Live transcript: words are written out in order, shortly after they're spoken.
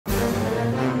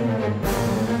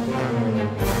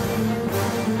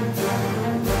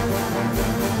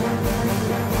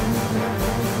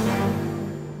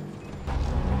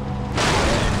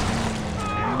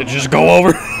Did you just go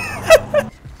over?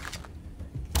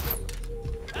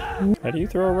 How do you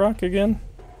throw a rock again?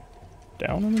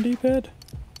 Down on the D-pad?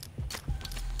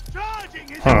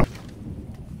 Huh.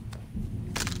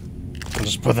 I'll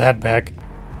just put that back.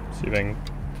 See if I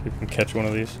can catch one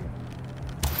of these.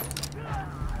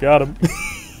 Got him.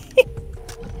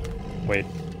 Wait.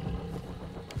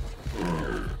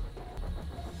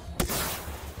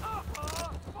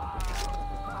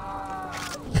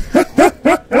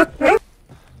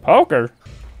 Poker.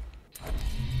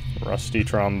 Rusty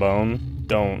trombone.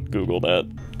 Don't Google that.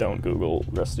 Don't Google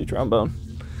rusty trombone.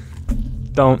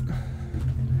 Don't.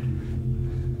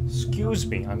 Excuse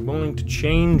me, I'm going to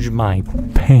change my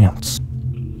pants.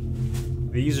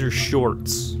 These are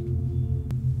shorts.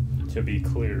 To be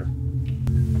clear.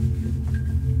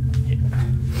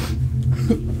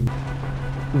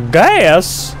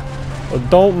 Gas?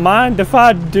 Don't mind if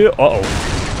I do. Uh-oh.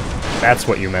 That's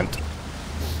what you meant.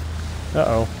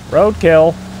 Uh-oh.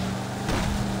 Roadkill.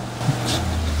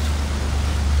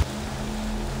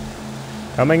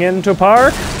 Coming into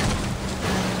park?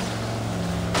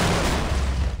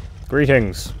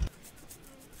 Greetings.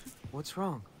 What's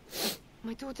wrong?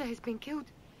 My daughter has been killed.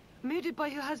 Murdered by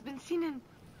her husband Sinan.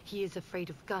 He is afraid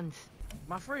of guns.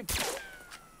 My friend.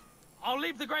 I'll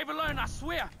leave the grave alone, I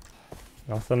swear.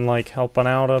 Nothing like helping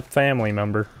out a family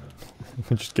member.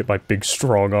 Just get my big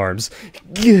strong arms.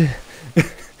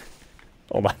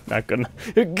 Hold on, not good enough.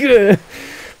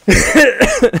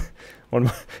 One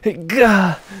more.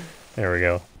 There we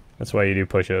go. That's why you do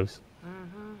push-ups.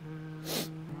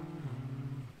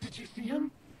 Did you see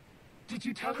him? Did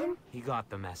you tell him? He got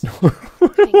the message.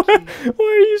 Thank you. Why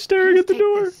are you staring at the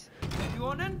door? This. You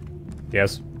want in?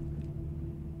 Yes.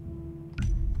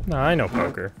 No, I know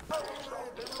poker.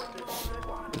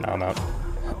 No, I'm out.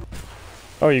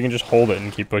 Oh, you can just hold it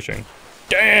and keep pushing.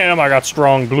 Damn, I got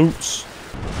strong glutes.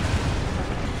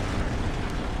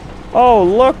 Oh,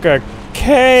 look, a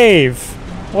cave.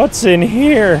 What's in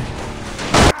here?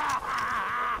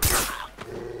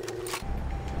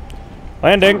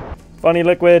 Landing. Funny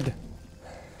liquid.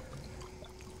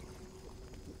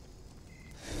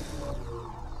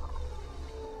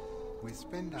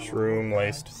 Shroom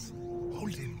laced.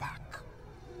 Holding back.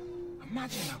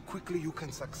 Imagine how quickly you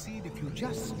can succeed if you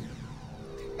just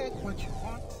take what you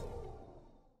want.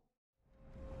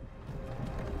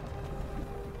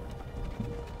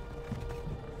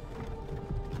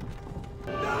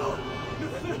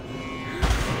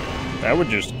 That would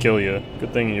just kill you.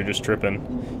 Good thing you're just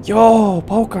tripping. Yo,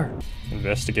 poker!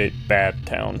 Investigate Bad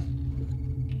Town.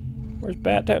 Where's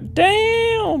Bad Town?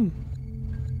 Damn!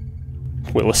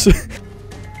 Willis.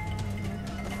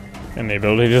 And the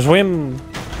ability to swim.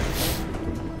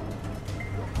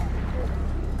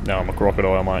 No, I'm a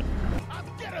crocodile, mate. I'll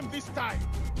get him this time.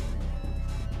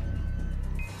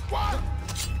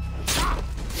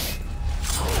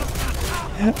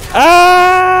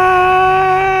 Ah!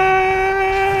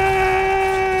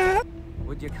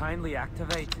 Would you kindly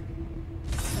activate?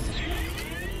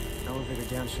 Elevator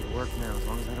down should work now, as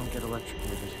long as I don't get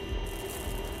electrocuted.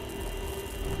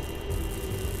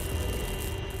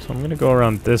 So I'm gonna go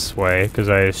around this way, because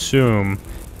I assume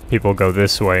people go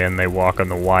this way and they walk on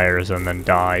the wires and then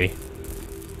die.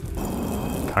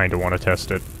 Kinda want to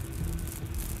test it.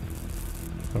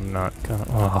 I'm not gonna.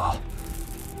 Oh.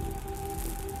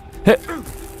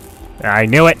 I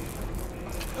knew it!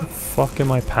 What the fuck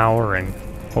am I powering?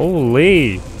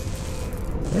 Holy!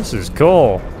 This is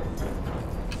cool.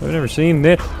 I've never seen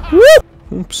this. Woo!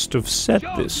 Oops, to have set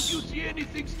this.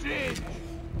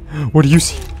 What do you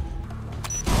see?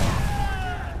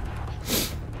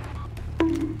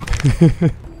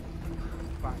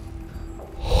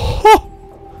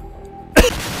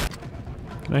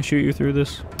 Can I shoot you through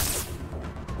this?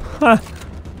 Ha!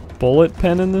 Bullet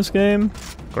pen in this game?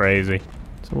 Crazy.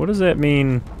 So what does that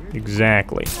mean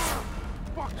exactly?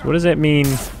 So what does that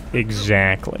mean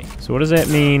exactly? So what does that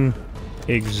mean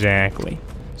exactly?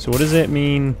 So what does that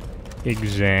mean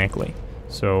exactly?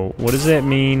 So what does that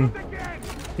mean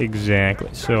exactly?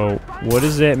 So what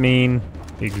does that mean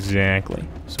exactly?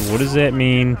 So what does that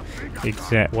mean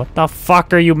what the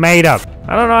fuck are you made of?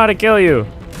 I don't know how to kill you.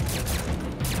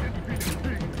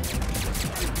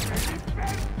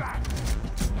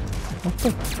 What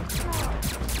the?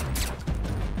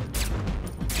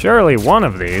 Surely one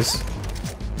of these.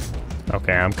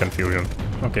 Okay, I'm confused.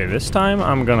 Okay, this time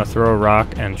I'm gonna throw a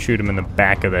rock and shoot him in the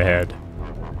back of the head.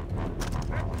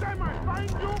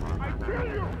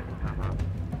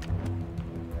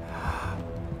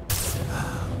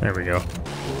 There we go.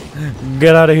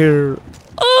 Get out of here.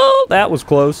 Oh, that was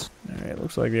close. Alright,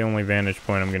 looks like the only vantage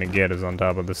point I'm gonna get is on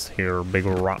top of this here big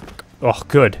rock. Oh,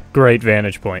 good. Great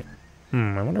vantage point.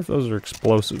 I wonder if those are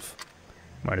explosive.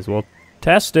 Might as well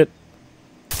test it.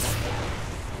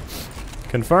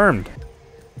 Confirmed.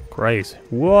 Crazy.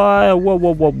 Whoa, whoa,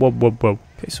 whoa, whoa, whoa, whoa, whoa.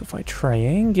 Okay, so if I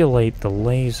triangulate the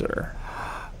laser...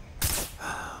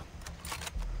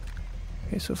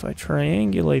 Okay, so if I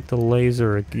triangulate the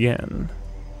laser again...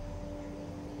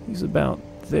 He's about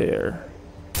there.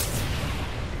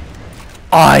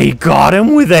 I got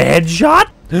him with a headshot?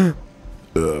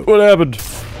 What happened?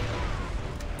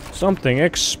 Something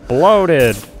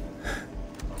exploded.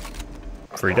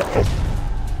 Free to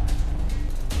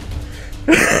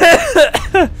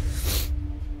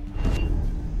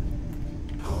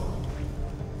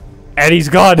And he's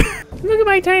gone. Look at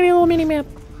my tiny little mini map.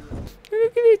 Look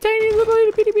at the tiny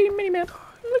little bitty bitty mini map.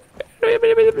 Look at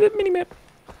the mini map.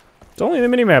 It's only the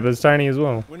mini map that's tiny as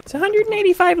well. It's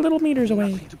 185 little meters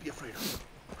away.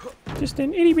 Just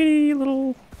an itty bitty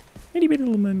little mini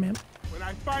map. When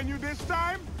I find you this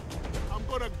time, I'm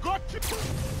gonna gut you.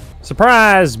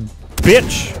 Surprise,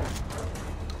 bitch!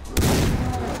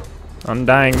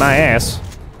 Undying my ass.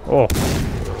 Oh.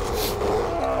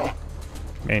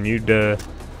 Man, you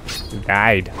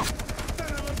died.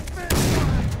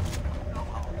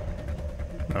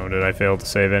 Oh, did I fail to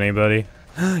save anybody?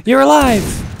 You're alive!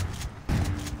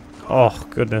 Oh,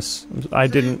 goodness. I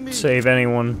didn't save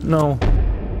anyone. No.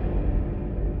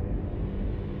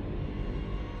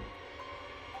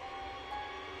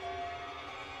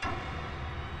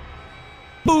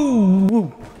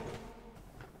 Boo!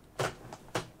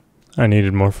 I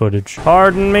needed more footage.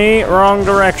 Pardon me, wrong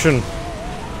direction.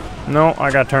 No, I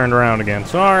got turned around again.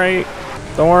 Sorry.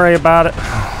 Don't worry about it.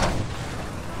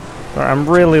 Sorry, I'm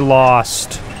really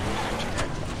lost.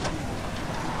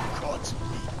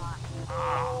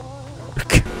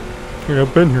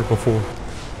 I've been here before.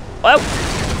 Oh!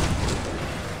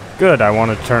 Good, I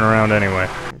wanted to turn around anyway.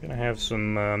 I'm gonna have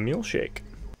some mule shake.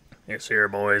 Yes, here,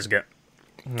 boys, get.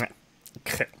 I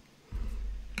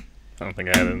don't think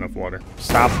I had enough water.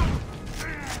 Stop.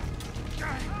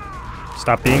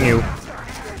 Stop being you.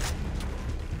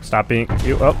 Stop being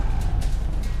you. Oh.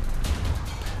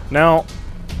 Now,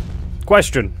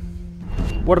 question.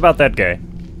 What about that guy?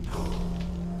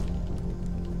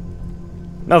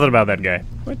 Nothing about that guy.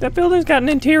 Wait, that building's got an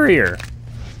interior.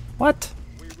 What?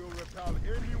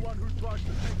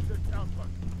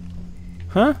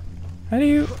 Huh? How do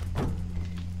you...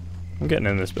 I'm getting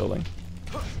in this building.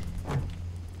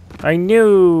 I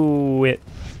knew it.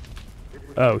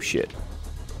 Oh, shit.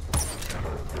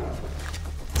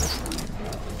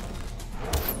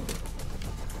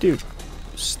 Dude,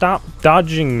 stop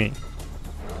dodging me.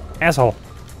 Asshole.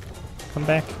 Come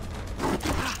back.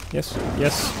 Yes,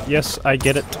 yes, yes, I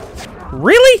get it.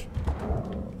 Really?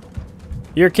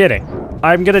 You're kidding.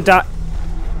 I'm gonna die.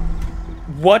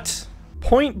 What?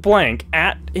 Point blank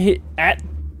at the head.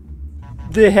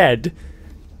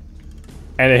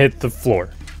 And it hit the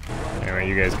floor. Anyway,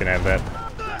 you guys can have that.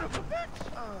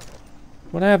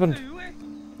 What happened?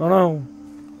 Oh no.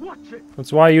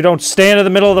 That's why you don't stand in the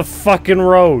middle of the fucking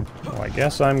road. Well, I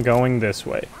guess I'm going this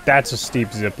way. That's a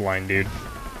steep zip line, dude.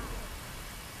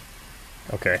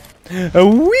 Okay.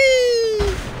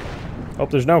 Whee! Hope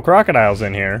there's no crocodiles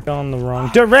in here. Gone the wrong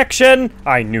direction!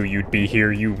 I knew you'd be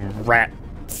here, you rat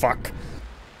fuck.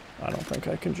 I don't think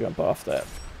I can jump off that.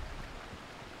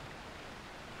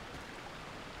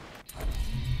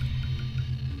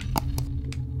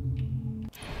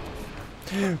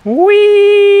 Whee!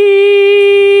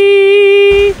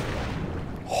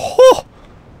 Oh!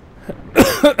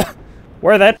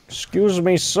 Where that? Excuse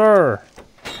me, sir.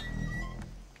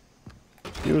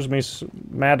 Excuse me,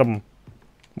 madam.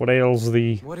 What ails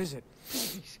thee? What is it?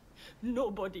 Please,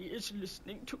 nobody is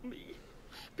listening to me.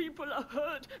 People are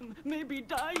hurt, maybe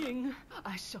dying.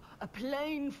 I saw a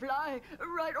plane fly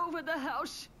right over the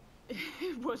house.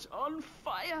 It was on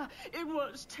fire. It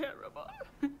was terrible.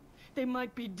 They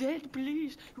might be dead.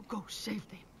 Please, go save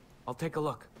them. I'll take a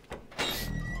look.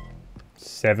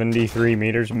 73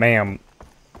 meters? Ma'am,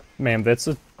 that's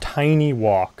a tiny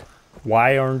walk.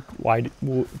 Why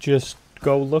just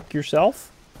go look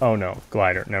yourself? Oh no,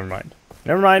 glider, never mind.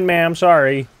 Never mind, ma'am,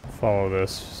 sorry. Follow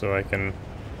this so I can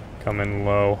come in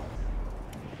low.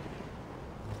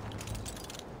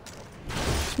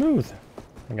 Smooth.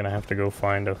 I'm gonna have to go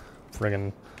find a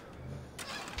friggin'...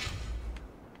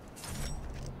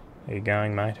 Are you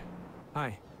going, mate?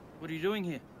 Hi. What are you doing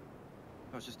here?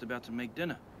 I was just about to make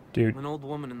dinner. Dude. An old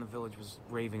woman in the village was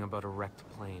raving about a wrecked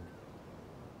plane.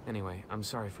 Anyway, I'm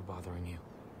sorry for bothering you.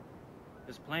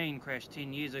 This plane crashed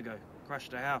 10 years ago.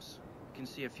 Crushed a house. You can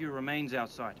see a few remains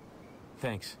outside.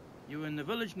 Thanks. You were in the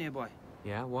village nearby?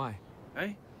 Yeah, why?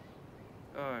 Eh?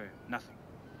 Oh, nothing.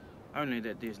 Only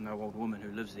that there's no old woman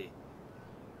who lives there.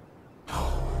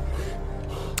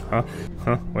 Huh?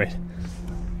 Huh? Wait.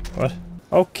 What?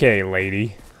 Okay,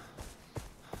 lady.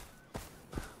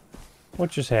 What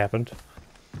just happened?